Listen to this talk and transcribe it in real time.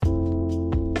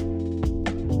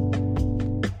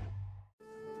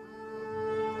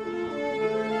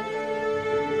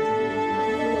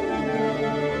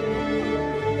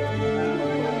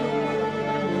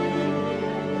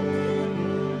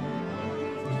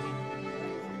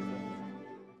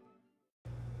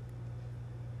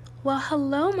Well,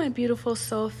 hello, my beautiful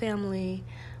soul family.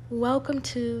 Welcome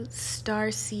to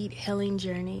Starseed Healing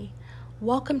Journey.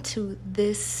 Welcome to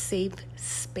this safe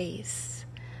space,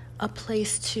 a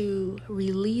place to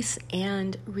release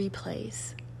and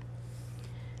replace.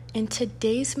 In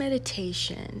today's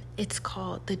meditation, it's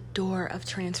called The Door of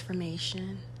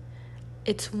Transformation.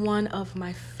 It's one of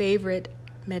my favorite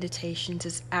meditations.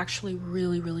 It's actually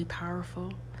really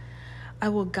powerful. I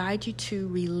will guide you to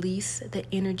release the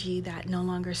energy that no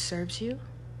longer serves you.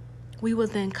 We will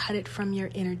then cut it from your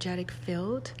energetic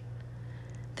field.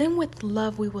 Then with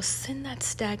love, we will send that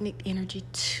stagnant energy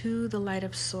to the light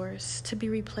of source to be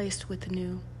replaced with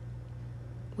new.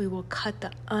 We will cut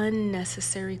the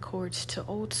unnecessary cords to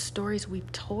old stories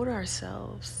we've told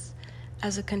ourselves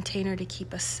as a container to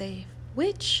keep us safe,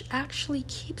 which actually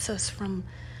keeps us from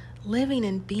living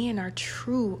and being our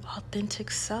true, authentic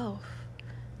self.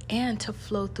 And to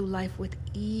flow through life with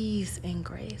ease and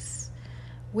grace,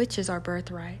 which is our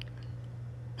birthright.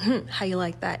 How you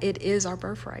like that? It is our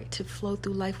birthright to flow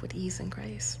through life with ease and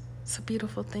grace. It's a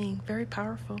beautiful thing, very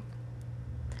powerful.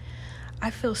 I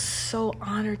feel so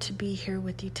honored to be here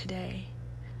with you today.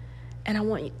 And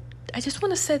I just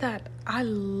want to say that I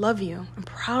love you. I'm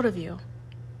proud of you.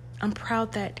 I'm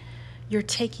proud that you're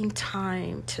taking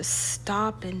time to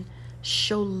stop and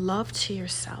show love to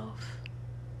yourself.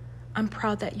 I'm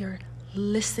proud that you're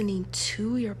listening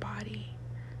to your body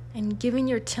and giving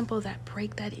your temple that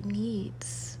break that it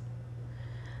needs.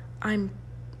 I'm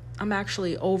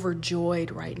actually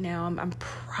overjoyed right now. I'm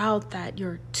proud that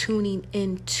you're tuning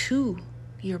into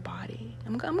your body.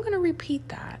 I'm going to repeat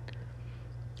that.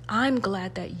 I'm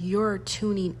glad that you're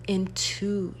tuning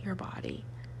into your body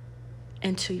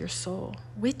and to your soul,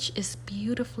 which is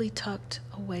beautifully tucked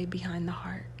away behind the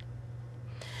heart.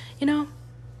 You know,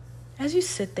 as you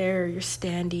sit there, or you're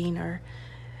standing, or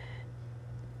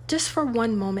just for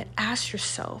one moment, ask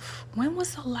yourself, when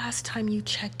was the last time you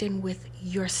checked in with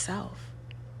yourself?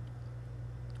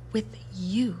 With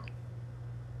you.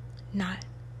 Not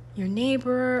your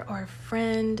neighbor or a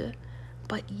friend,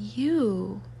 but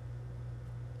you.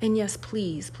 And yes,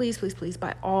 please,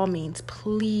 by all means,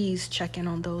 please check in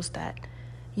on those that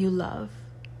you love.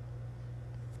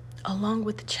 Along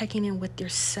with checking in with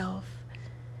yourself.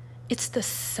 It's the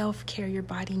self-care your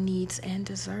body needs and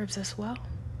deserves as well.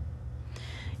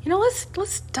 You know,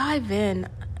 let's dive in.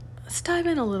 Let's dive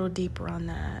in a little deeper on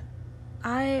that.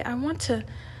 I want you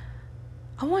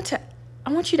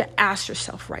to ask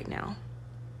yourself right now,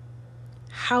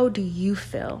 how do you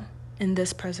feel in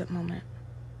this present moment?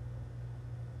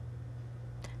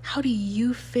 How do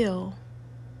you feel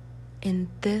in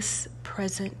this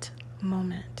present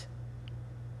moment?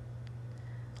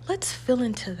 Let's feel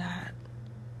into that.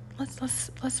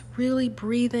 Let's really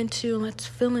breathe into and let's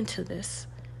feel into this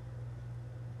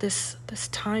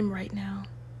time right now.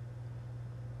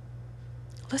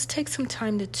 Let's take some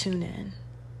time to tune in.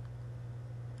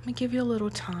 Let me give you a little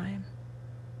time.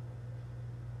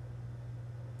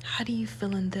 How do you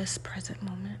feel in this present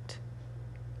moment?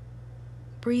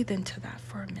 Breathe into that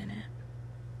for a minute.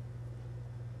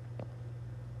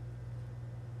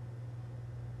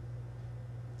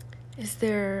 Is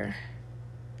there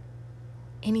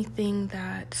anything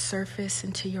that surfaced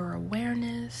into your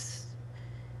awareness?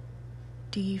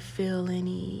 Do you feel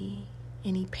any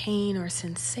pain or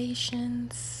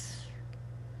sensations?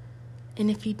 And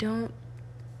if you don't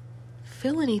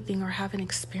feel anything or haven't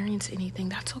experienced anything,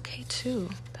 that's okay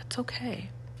too. That's okay.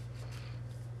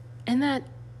 And that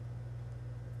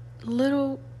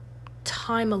little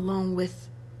time alone with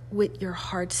your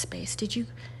heart space, did you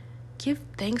give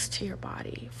thanks to your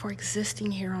body for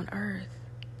existing here on earth?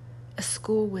 A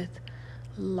school with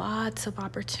lots of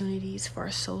opportunities for our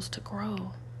souls to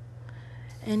grow.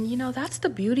 And you know, that's the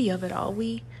beauty of it all.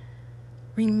 We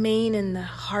remain in the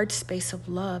heart space of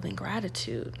love and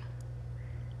gratitude.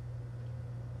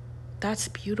 That's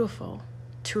beautiful,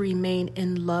 to remain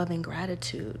in love and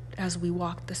gratitude as we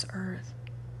walk this earth.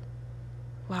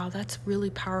 Wow, that's really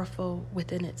powerful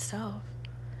within itself.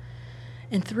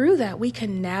 And through that, we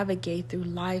can navigate through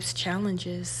life's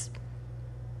challenges,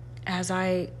 as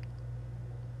I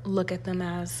look at them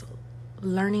as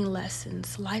learning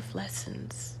lessons, life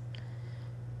lessons,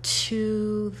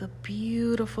 to the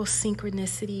beautiful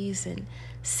synchronicities and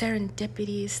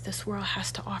serendipities this world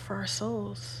has to offer our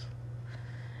souls.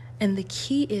 And the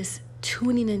key is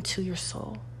tuning into your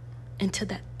soul, into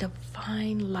that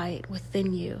divine light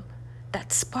within you,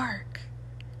 that spark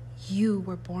you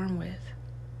were born with.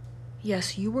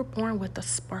 Yes, you were born with a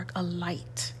spark, a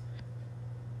light.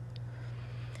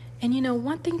 And you know,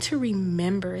 one thing to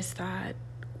remember is that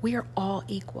we are all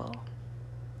equal.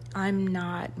 I'm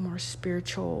not more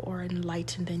spiritual or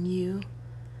enlightened than you.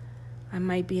 I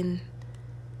might be in,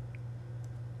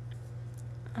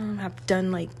 have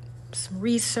done like some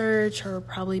research or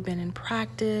probably been in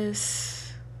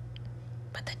practice,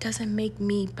 but that doesn't make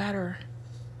me better.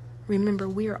 Remember,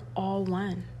 we are all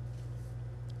one.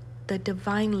 The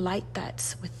divine light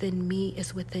that's within me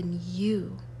is within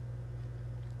you.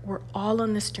 We're all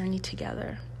on this journey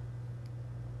together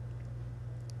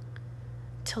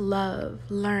to love,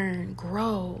 learn,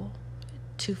 grow,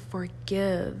 to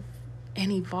forgive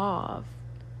and evolve,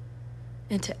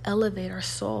 and to elevate our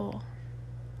soul,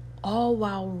 all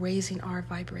while raising our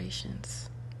vibrations.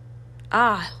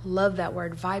 Love that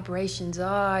word, vibrations.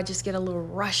 I just get a little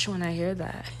rush when I hear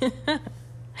that.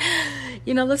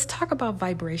 Let's talk about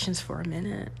vibrations for a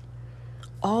minute.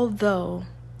 Although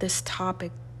this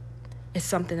topic is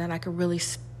something that I could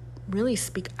really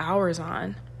speak hours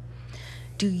on,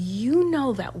 do you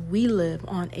know that we live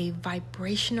on a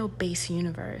vibrational based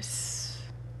universe?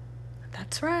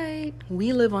 That's right.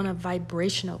 We live on a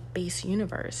vibrational based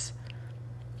universe.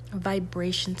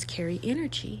 Vibrations carry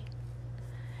energy.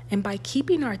 And by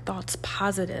keeping our thoughts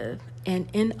positive and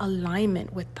in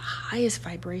alignment with the highest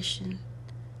vibration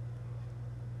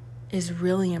is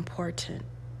really important.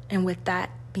 And with that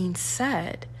being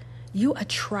said, you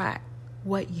attract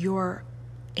what you're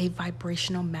a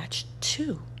vibrational match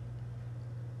to.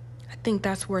 I think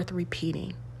that's worth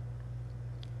repeating.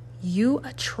 You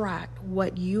attract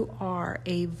what you are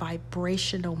a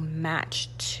vibrational match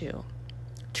to.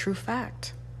 True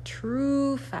fact.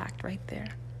 True fact right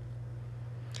there.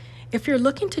 If you're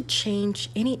looking to change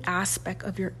any aspect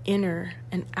of your inner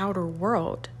and outer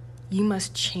world, you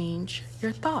must change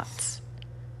your thoughts.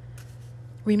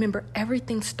 Remember,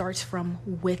 everything starts from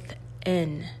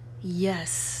within.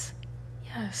 Yes,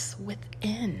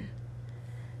 within.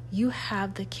 You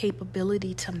have the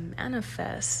capability to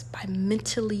manifest by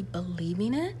mentally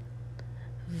believing it,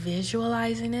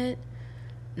 visualizing it,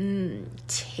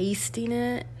 tasting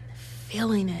it,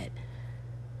 feeling it,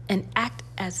 and act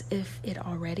as if it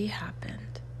already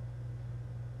happened.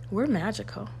 We're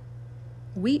magical.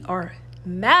 We are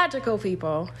magical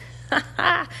people.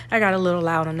 I got a little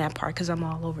loud on that part because I'm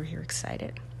all over here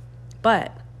excited.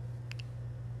 But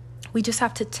we just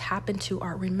have to tap into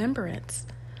our remembrance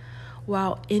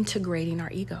while integrating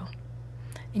our ego.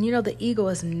 And the ego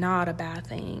is not a bad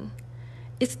thing.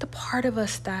 It's the part of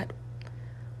us that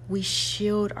we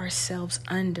shield ourselves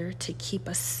under to keep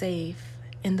us safe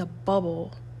in the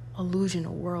bubble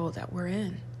illusional world that we're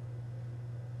in.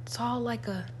 It's all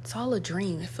a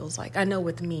dream, it feels like. I know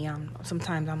with me, I'm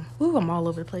all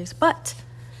over the place, but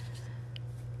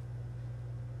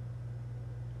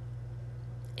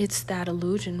it's that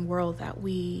illusion world that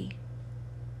we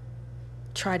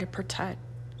try to protect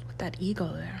with that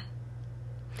ego there.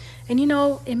 And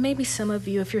it may be some of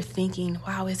you, if you're thinking,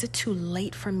 wow, is it too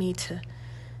late for me to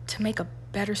make a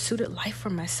better suited life for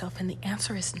myself? And the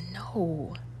answer is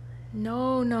no.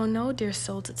 No, dear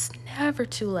souls, it's never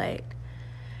too late.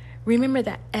 Remember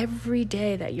that every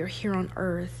day that you're here on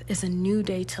earth is a new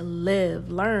day to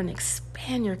live, learn,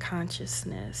 expand your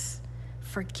consciousness,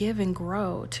 forgive and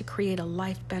grow to create a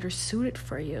life better suited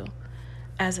for you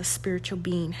as a spiritual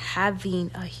being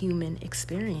having a human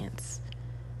experience,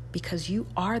 because you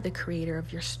are the creator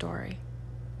of your story.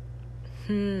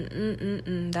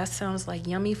 That sounds like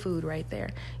yummy food right there.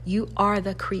 You are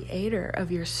the creator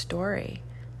of your story.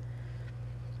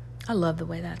 I love the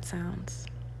way that sounds.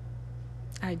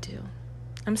 I do.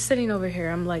 I'm sitting over here.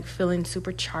 I'm like feeling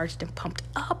supercharged and pumped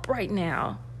up right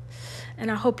now.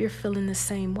 And I hope you're feeling the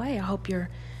same way. I hope you're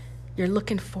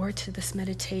looking forward to this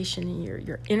meditation and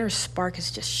your inner spark is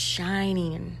just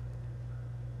shining and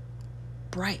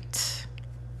bright.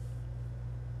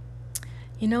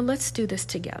 Let's do this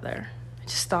together. I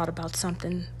just thought about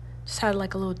something. Just had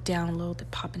like a little download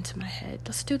that popped into my head.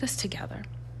 Let's do this together.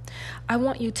 I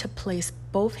want you to place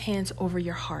both hands over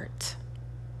your heart.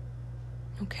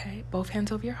 Okay, both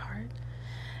hands over your heart.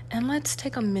 And let's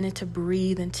take a minute to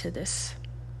breathe into this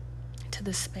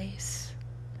space.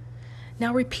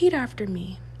 Now repeat after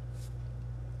me.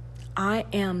 I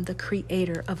am the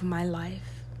creator of my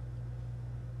life.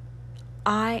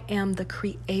 I am the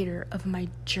creator of my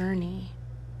journey.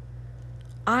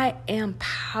 I am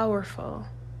powerful.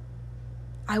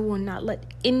 I will not let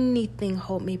anything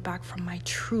hold me back from my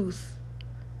truth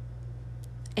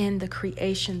and the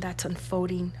creation that's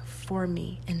unfolding for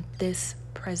me in this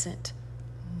present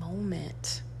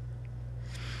moment.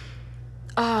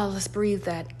 Let's breathe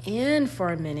that in for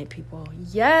a minute, people.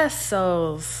 Yes,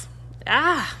 souls.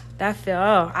 I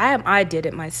did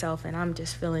it myself, and I'm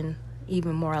just feeling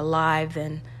even more alive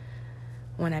than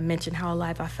when I mentioned how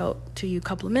alive I felt to you a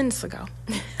couple of minutes ago.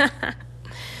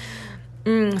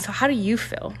 So how do you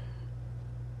feel?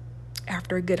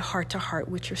 after a good heart-to-heart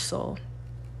with your soul?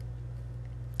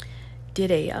 Did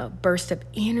a burst of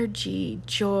energy,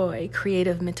 joy,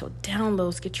 creative mental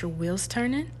downloads get your wheels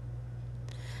turning?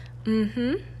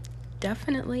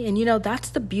 Definitely. And that's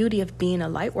the beauty of being a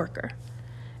light worker.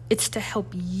 It's to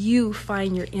help you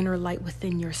find your inner light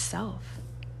within yourself.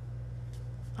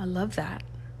 I love that.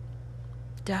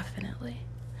 Definitely.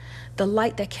 The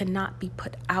light that cannot be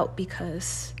put out,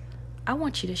 because I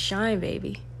want you to shine,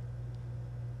 baby.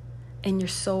 And your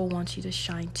soul wants you to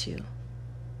shine too.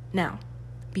 Now,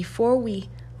 before we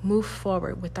move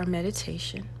forward with our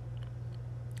meditation,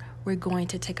 we're going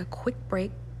to take a quick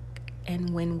break.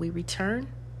 And when we return,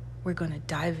 we're going to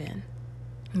dive in.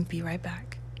 And be right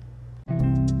back.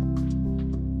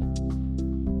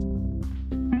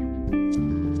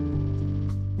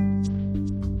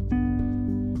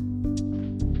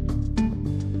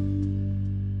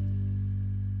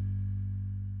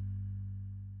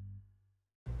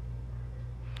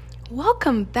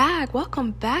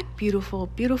 Welcome back, beautiful,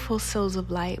 beautiful souls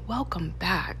of light. Welcome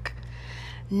back.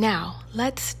 Now,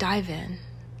 let's dive in.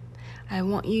 I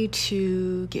want you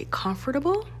to get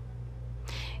comfortable.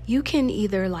 You can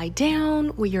either lie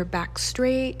down with your back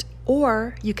straight,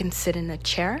 or you can sit in a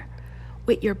chair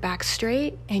with your back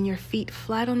straight and your feet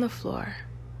flat on the floor.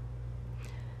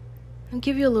 I'll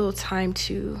give you a little time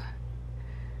to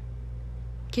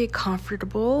get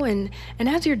comfortable, and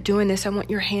as you're doing this, I want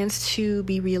your hands to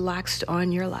be relaxed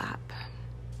on your lap.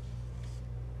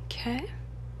 Okay?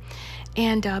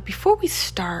 And before we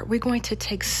start, we're going to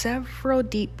take several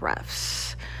deep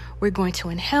breaths. We're going to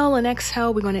inhale and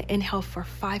exhale. We're going to inhale for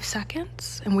 5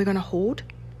 seconds, and we're going to hold.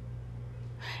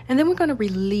 And then we're going to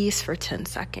release for 10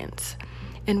 seconds.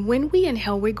 And when we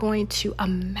inhale, we're going to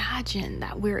imagine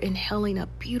that we're inhaling a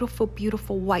beautiful,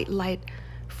 beautiful white light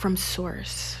from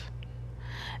source.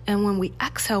 And when we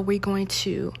exhale, we're going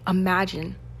to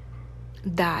imagine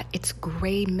that it's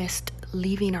gray mist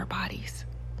leaving our bodies.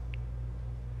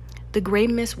 The gray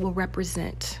mist will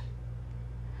represent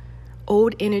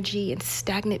old energy and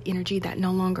stagnant energy that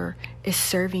no longer is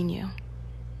serving you.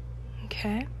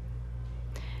 Okay?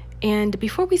 And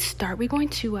before we start, we're going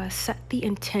to set the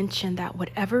intention that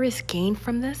whatever is gained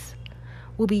from this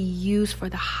will be used for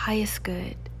the highest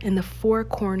good in the 4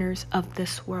 corners of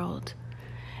this world.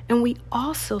 And we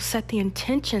also set the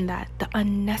intention that the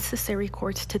unnecessary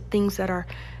cords to things that are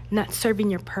not serving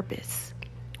your purpose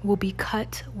will be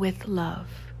cut with love,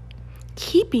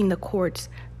 keeping the cords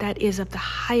that is of the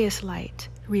highest light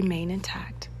remain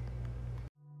intact.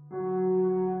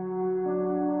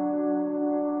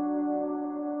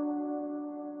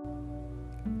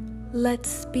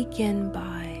 Let's begin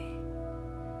by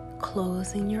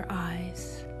closing your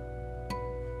eyes.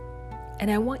 And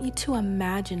I want you to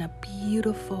imagine a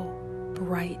beautiful,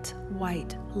 bright,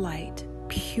 white light,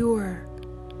 pure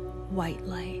white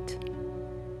light,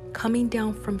 coming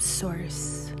down from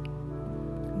source,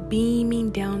 beaming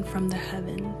down from the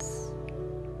heavens.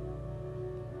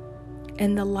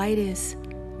 And the light is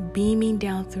beaming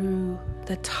down through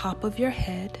the top of your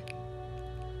head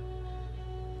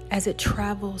as it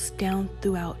travels down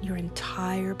throughout your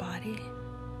entire body.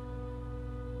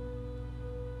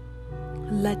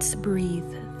 Let's breathe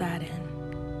that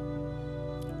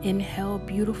in. Inhale,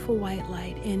 beautiful white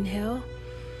light. Inhale,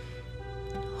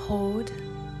 hold,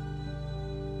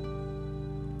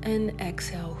 and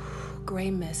exhale.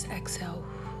 Gray mist, exhale.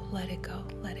 Let it go,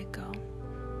 let it go.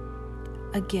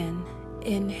 Again,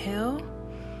 inhale,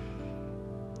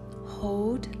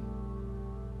 hold,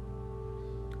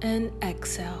 and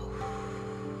exhale.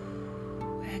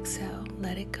 Exhale,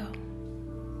 let it go.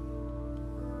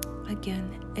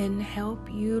 Again, inhale,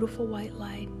 beautiful white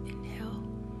light. Inhale,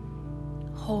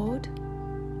 hold,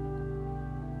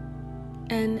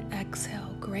 and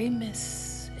exhale. Gray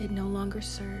mist, it no longer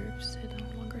serves. It no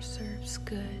longer serves.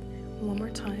 Good. One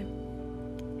more time.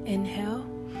 Inhale,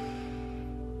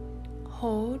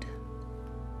 hold,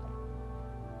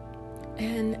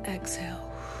 and exhale.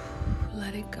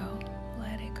 Let it go.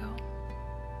 Let it go.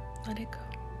 Let it go.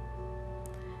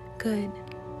 Good.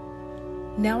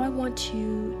 Now I want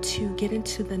you to get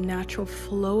into the natural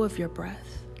flow of your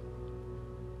breath.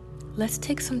 Let's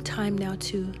take some time now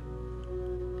to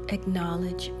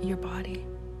acknowledge your body.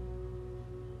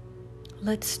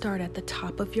 Let's start at the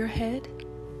top of your head.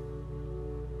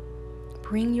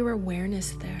 Bring your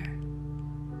awareness there.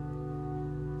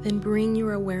 Then bring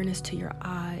your awareness to your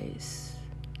eyes,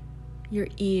 your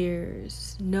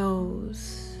ears,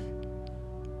 nose,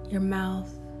 your mouth,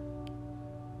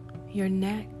 your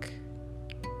neck.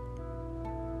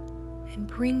 And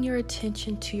bring your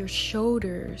attention to your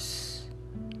shoulders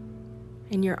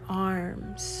and your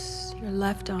arms, your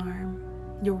left arm,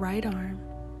 your right arm,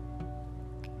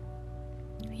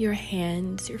 your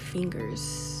hands, your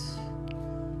fingers,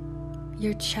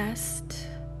 your chest,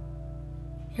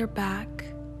 your back,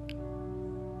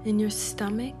 and your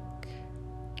stomach,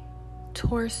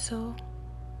 torso,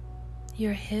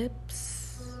 your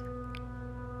hips,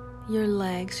 your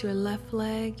legs, your left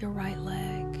leg, your right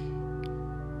leg,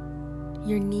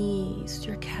 your knees,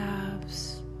 your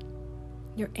calves,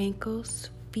 your ankles,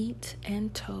 feet,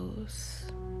 and toes.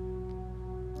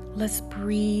 Let's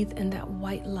breathe in that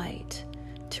white light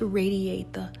to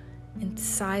radiate the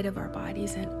inside of our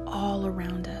bodies and all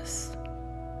around us.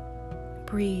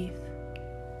 Breathe.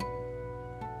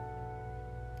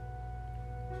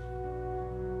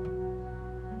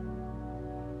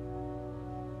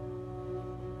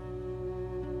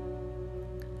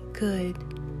 Good.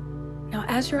 Now,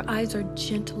 as your eyes are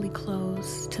gently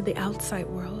closed to the outside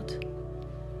world,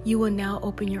 you will now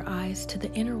open your eyes to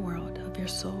the inner world of your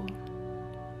soul,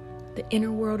 the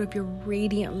inner world of your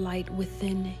radiant light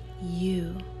within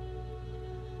you,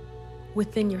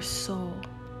 within your soul.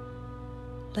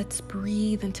 Let's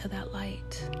breathe into that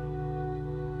light.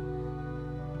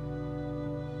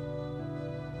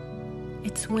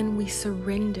 It's when we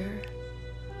surrender,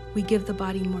 we give the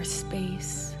body more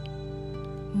space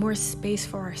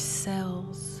for our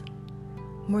cells,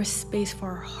 more space for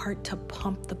our heart to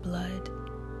pump the blood.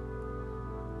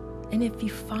 And if you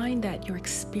find that you're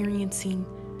experiencing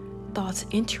thoughts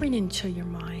entering into your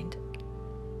mind,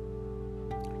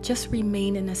 just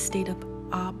remain in a state of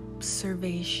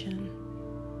observation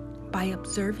by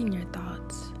observing your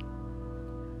thoughts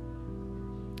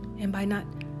and by not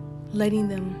letting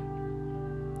them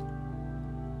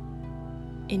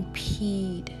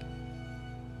impede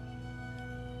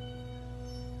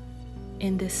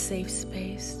in this safe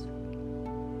space.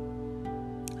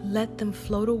 Let them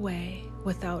float away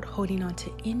without holding on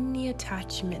to any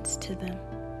attachments to them.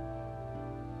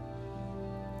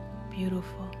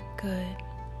 Beautiful. Good.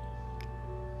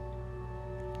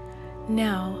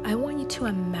 Now, I want you to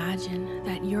imagine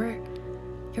that you're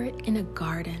in a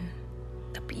garden,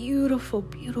 a beautiful,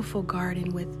 beautiful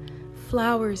garden with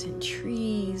flowers and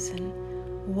trees and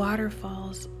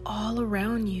waterfalls all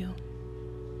around you.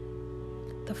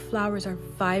 The flowers are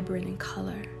vibrant in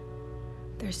color.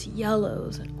 There's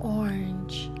yellows and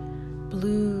orange,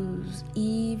 blues,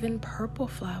 even purple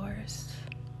flowers.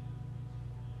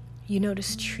 You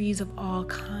notice trees of all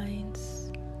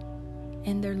kinds,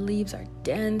 and their leaves are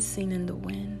dancing in the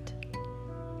wind.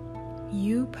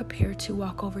 You prepare to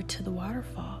walk over to the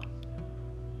waterfall.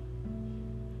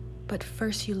 But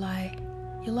first you lie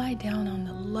down on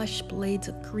the lush blades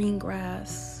of green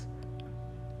grass.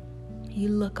 You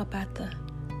look up at the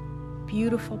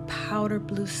beautiful powder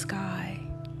blue sky,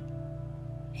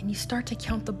 and you start to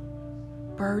count the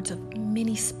birds of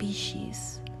many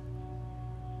species.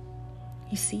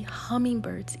 You see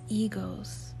hummingbirds,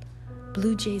 eagles,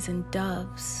 blue jays, and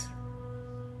doves.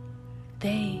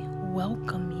 They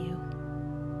welcome you.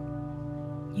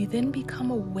 You then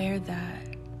become aware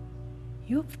that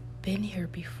you've been here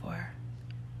before.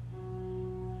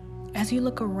 As you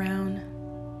look around,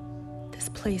 this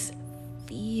place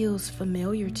feels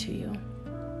familiar to you,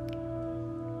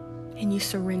 and you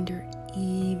surrender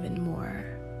even more.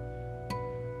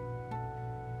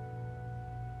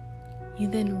 You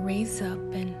then raise up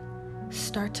and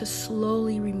start to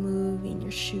slowly removing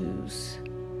your shoes,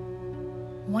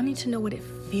 wanting to know what it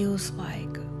feels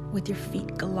like with your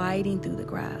feet gliding through the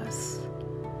grass,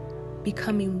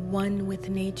 becoming one with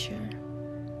nature,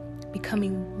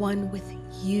 becoming one with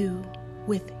you,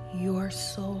 with your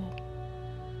soul,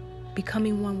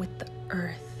 becoming one with the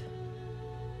earth.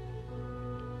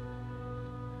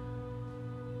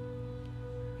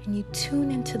 And you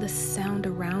tune into the sound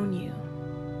around you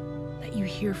that you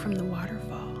hear from the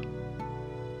waterfall.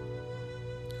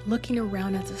 Looking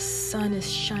around as the sun is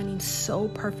shining so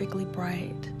perfectly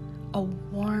bright, a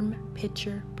warm,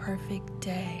 picture-perfect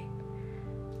day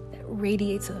that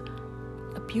radiates a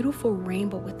beautiful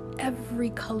rainbow with every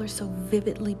color so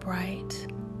vividly bright.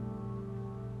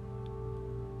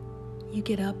 You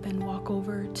get up and walk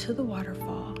over to the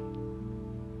waterfall,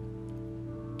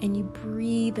 and you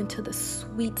breathe into the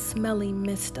sweet smelling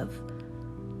mist of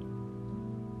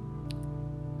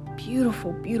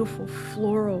beautiful, beautiful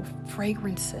floral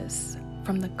fragrances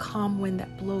from the calm wind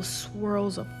that blows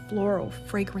swirls of floral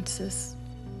fragrances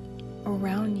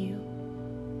around you.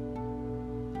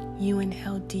 You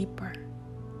inhale deeper,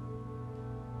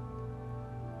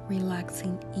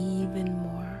 relaxing even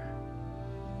more.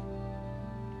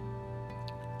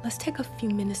 Let's take a few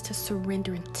minutes to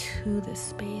surrender into this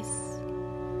space,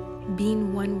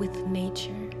 being one with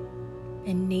nature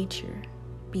and nature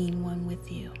being one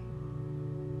with you.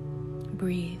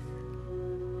 Breathe.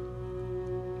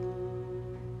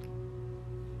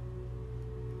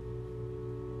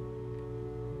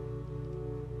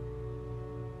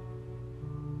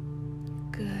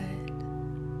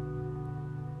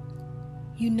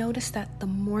 you notice that the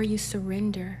more you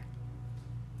surrender,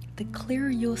 the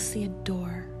clearer you'll see a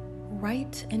door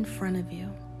right in front of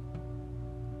you.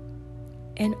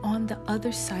 And on the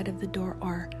other side of the door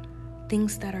are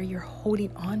things that you're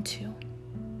holding on to,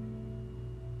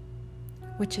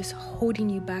 which is holding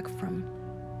you back from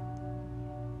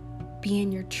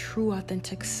being your true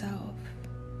authentic self.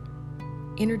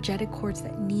 Energetic cords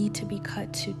that need to be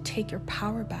cut to take your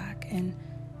power back and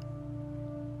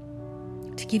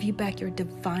to give you back your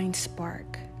divine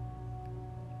spark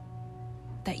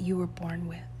that you were born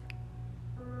with.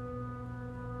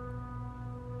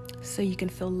 So you can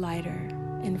feel lighter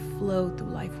and flow through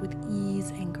life with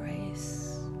ease and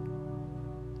grace.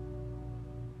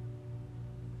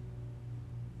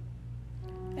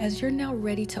 As you're now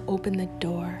ready to open the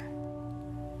door,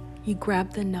 you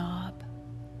grab the knob.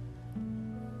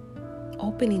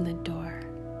 Opening the door,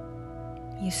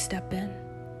 you step in,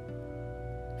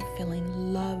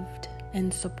 feeling loved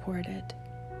and supported.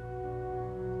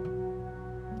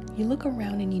 You look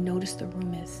around and you notice the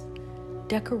room is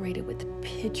decorated with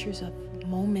pictures of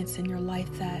moments in your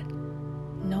life that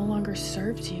no longer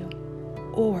serves you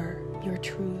or your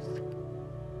truth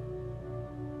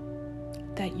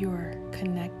that you're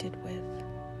connected with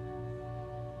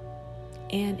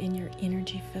and in your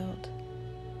energy field.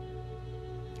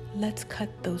 Let's cut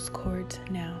those cords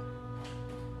now.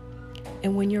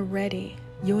 And when you're ready,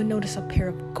 you'll notice a pair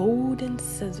of golden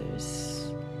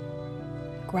scissors.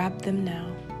 Grab them now.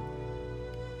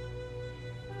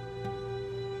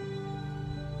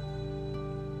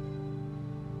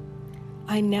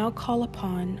 I now call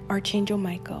upon Archangel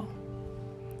Michael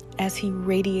as he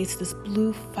radiates this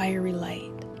blue fiery light,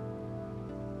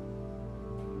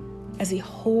 as he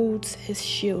holds his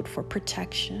shield for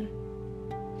protection.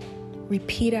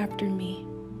 Repeat after me.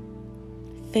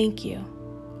 Thank you,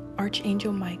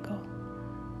 Archangel Michael,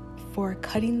 for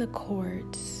cutting the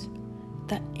cords,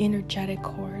 the energetic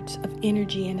cords of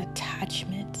energy and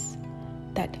attachments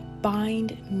that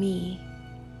bind me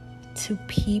to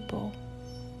people,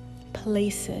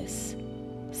 places,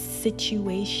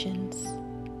 situations,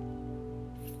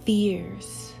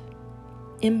 fears,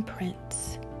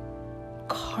 imprints,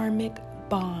 karmic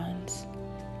bonds,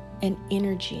 and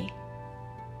energy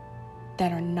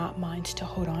that are not mine to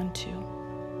hold on to.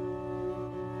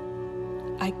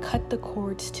 I cut the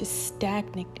cords to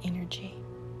stagnant energy,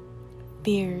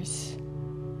 fears,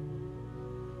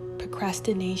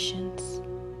 procrastinations,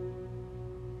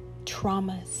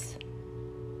 traumas,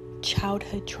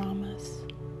 childhood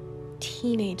traumas,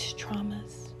 teenage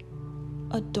traumas,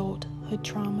 adulthood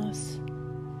traumas,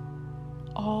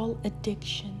 all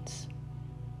addictions,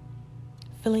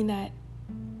 feeling that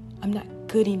I'm not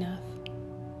good enough,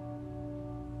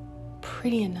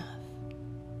 pretty enough,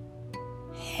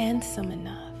 handsome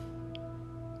enough.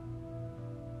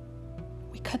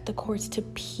 We cut the cords to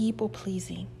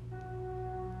people-pleasing,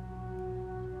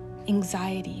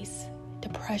 anxieties,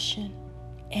 depression,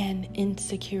 and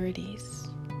insecurities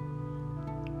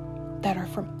that are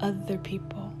from other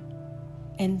people,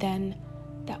 and then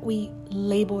that we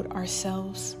labeled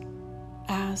ourselves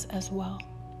as well.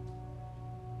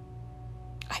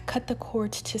 I cut the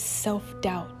cords to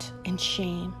self-doubt and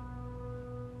shame,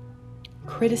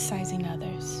 criticizing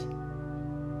others,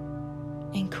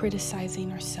 and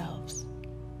criticizing ourselves,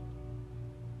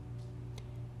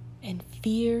 and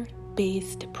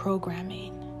fear-based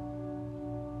programming,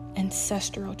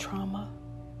 ancestral trauma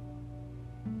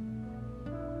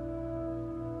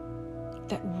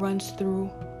that runs through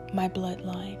my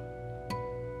bloodline.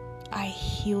 I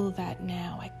heal that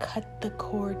now. I cut the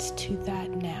cords to that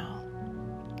now.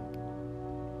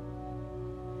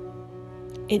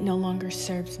 It no longer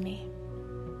serves me.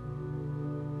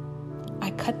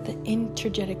 I cut the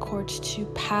energetic cords to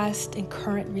past and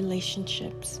current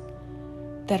relationships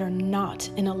that are not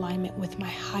in alignment with my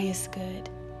highest good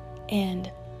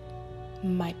and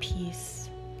my peace.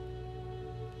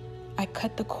 I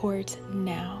cut the cords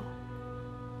now.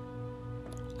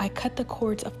 I cut the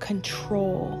cords of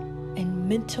control and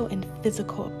mental and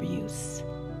physical abuse,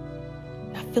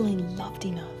 not feeling loved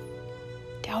enough,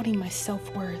 doubting my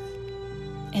self-worth,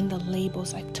 and the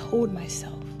labels I've told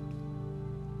myself.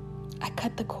 I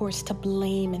cut the cords to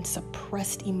blame and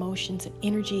suppressed emotions and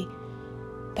energy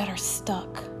that are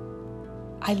stuck.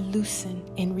 I loosen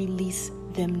and release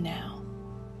them now.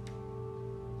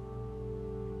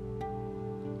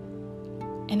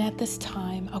 And at this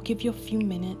time, I'll give you a few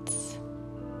minutes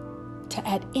to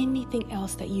add anything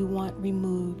else that you want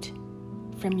removed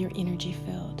from your energy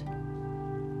field.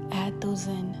 Add those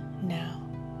in now.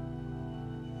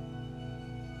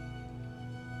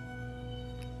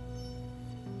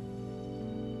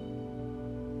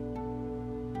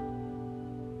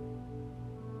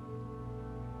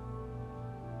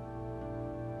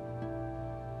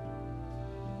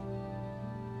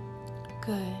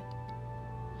 Good.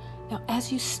 Now,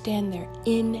 as you stand there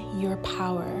in your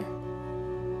power,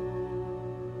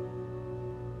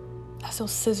 as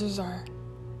those scissors are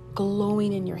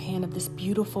glowing in your hand of this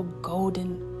beautiful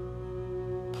golden,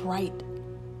 bright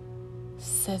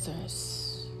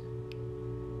scissors,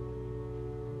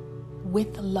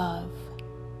 with love,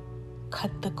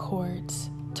 cut the cords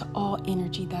to all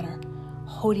energy that are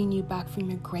holding you back from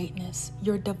your greatness,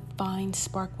 your divine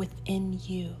spark within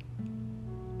you.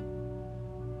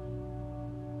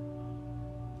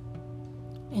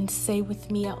 And say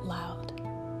with me out loud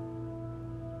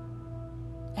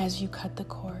as you cut the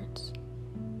cords.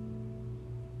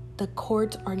 The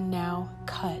cords are now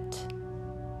cut.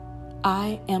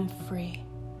 I am free.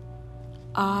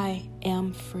 I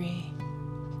am free.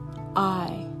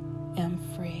 I am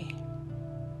free.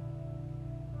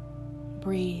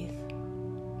 Breathe.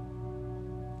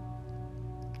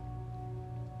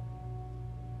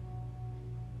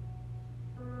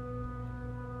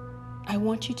 I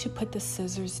want you to put the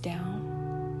scissors down,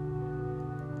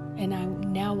 and I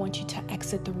now want you to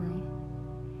exit the room.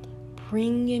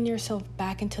 Bringing yourself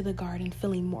back into the garden,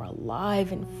 feeling more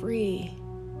alive and free.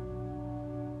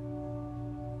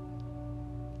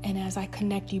 And as I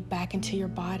connect you back into your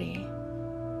body,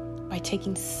 by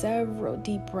taking several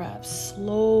deep breaths,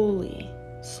 slowly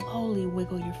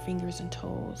wiggle your fingers and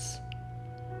toes.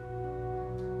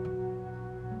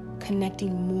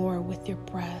 Connecting more with your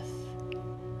breath.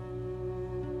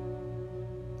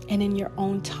 And in your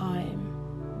own time,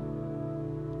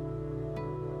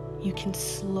 you can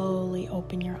slowly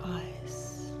open your eyes.